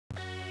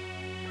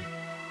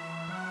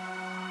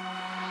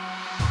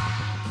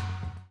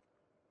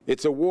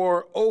It's a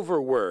war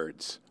over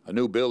words. A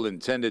new bill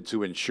intended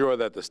to ensure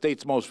that the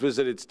state's most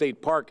visited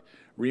state park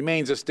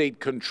remains a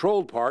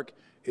state-controlled park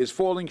is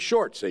falling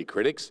short, say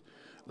critics.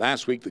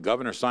 Last week, the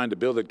governor signed a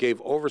bill that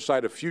gave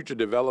oversight of future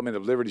development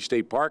of Liberty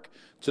State Park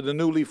to the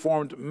newly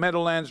formed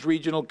Meadowlands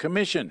Regional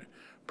Commission,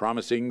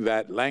 promising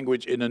that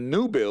language in a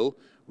new bill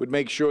would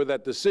make sure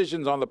that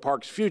decisions on the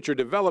park's future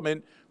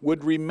development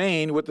would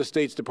remain with the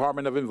state's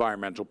Department of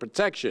Environmental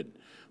Protection.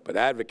 But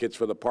advocates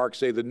for the park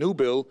say the new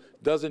bill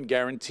doesn't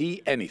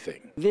guarantee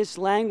anything. This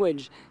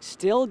language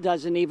still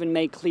doesn't even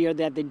make clear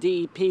that the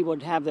DEP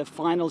would have the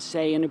final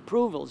say in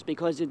approvals,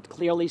 because it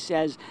clearly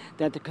says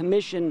that the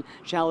commission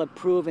shall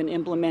approve and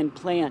implement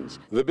plans.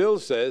 The bill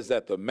says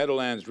that the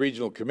Meadowlands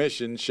Regional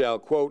Commission shall,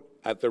 quote,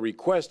 at the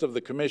request of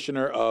the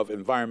Commissioner of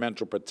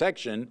Environmental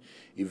Protection,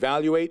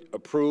 evaluate,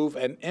 approve,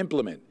 and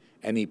implement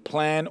any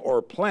plan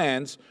or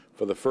plans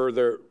for the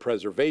further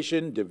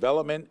preservation,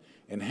 development,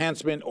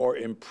 enhancement, or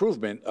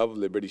improvement of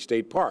Liberty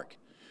State Park.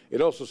 It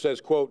also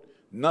says, quote,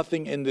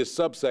 nothing in this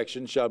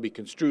subsection shall be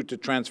construed to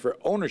transfer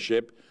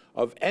ownership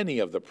of any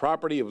of the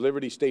property of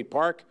Liberty State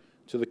Park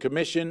to the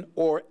commission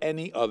or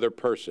any other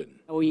person.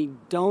 We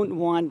don't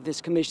want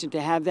this commission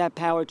to have that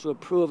power to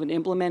approve and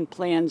implement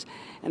plans,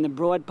 and the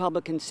broad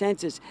public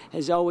consensus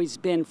has always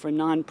been for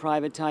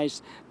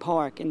non-privatized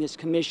park, and this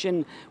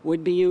commission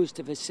would be used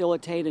to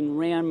facilitate and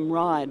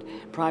ramrod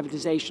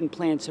privatization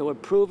plans. So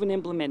approve and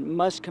implement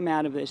must come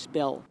out of this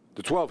bill.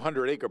 The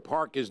 1,200-acre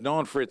park is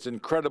known for its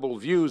incredible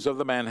views of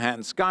the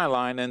Manhattan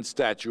skyline and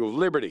Statue of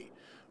Liberty.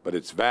 But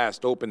its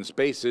vast open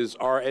spaces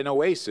are an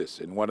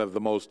oasis in one of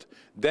the most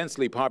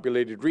densely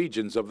populated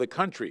regions of the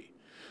country.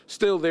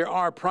 Still, there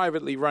are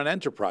privately run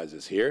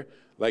enterprises here,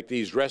 like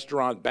these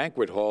restaurant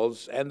banquet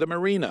halls and the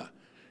marina.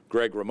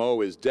 Greg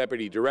Rameau is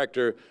deputy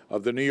director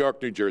of the New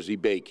York, New Jersey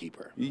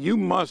Baykeeper. You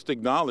must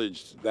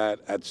acknowledge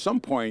that at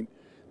some point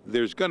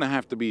there's going to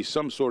have to be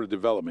some sort of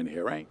development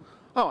here, right?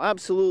 Oh,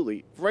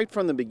 absolutely. Right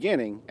from the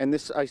beginning, and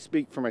this I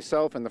speak for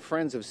myself and the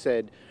Friends have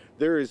said,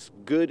 there is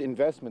good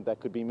investment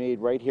that could be made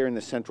right here in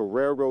the Central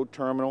Railroad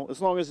Terminal,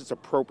 as long as it's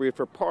appropriate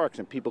for parks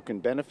and people can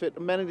benefit.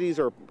 Amenities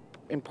are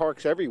in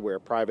parks everywhere,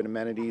 private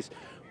amenities,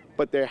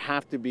 but there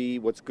have to be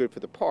what's good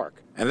for the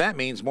park. And that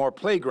means more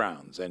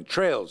playgrounds and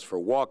trails for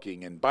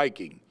walking and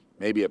biking,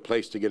 maybe a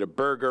place to get a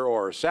burger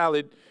or a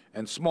salad,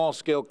 and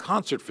small-scale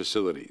concert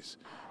facilities,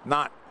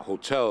 not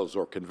hotels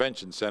or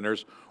convention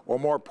centers or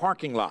more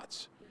parking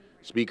lots.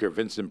 Speaker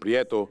Vincent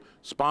Prieto,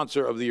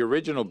 sponsor of the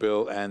original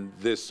bill and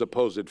this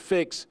supposed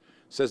fix,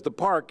 says the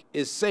park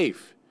is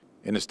safe.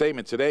 In a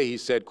statement today, he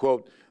said,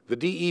 quote, the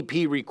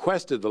DEP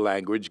requested the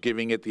language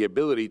giving it the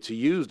ability to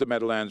use the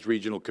Meadowlands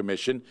Regional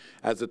Commission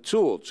as a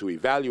tool to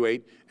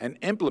evaluate and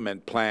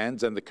implement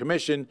plans, and the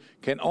commission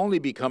can only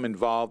become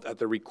involved at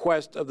the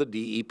request of the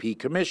DEP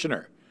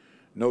commissioner.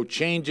 No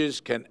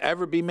changes can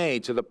ever be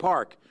made to the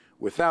park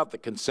without the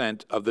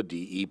consent of the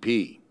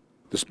DEP.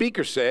 The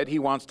speaker said he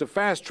wants to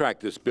fast-track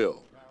this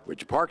bill,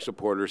 which park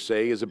supporters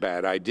say is a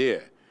bad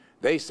idea.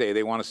 They say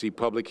they want to see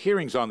public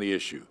hearings on the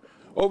issue.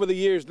 Over the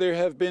years, there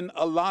have been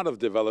a lot of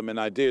development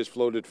ideas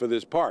floated for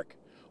this park.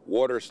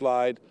 Water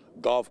slide,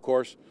 golf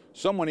course.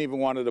 Someone even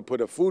wanted to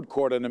put a food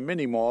court and a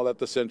mini mall at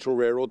the Central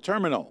Railroad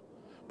Terminal.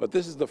 But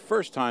this is the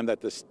first time that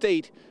the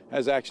state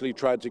has actually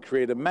tried to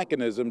create a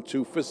mechanism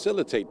to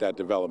facilitate that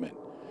development.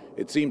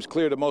 It seems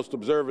clear to most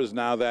observers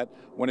now that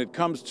when it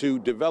comes to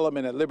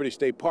development at Liberty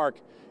State Park,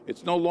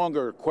 it's no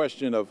longer a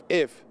question of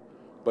if,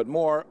 but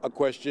more a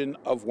question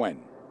of when.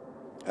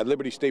 At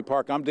Liberty State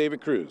Park, I'm David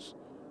Cruz,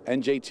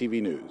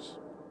 NJTV News.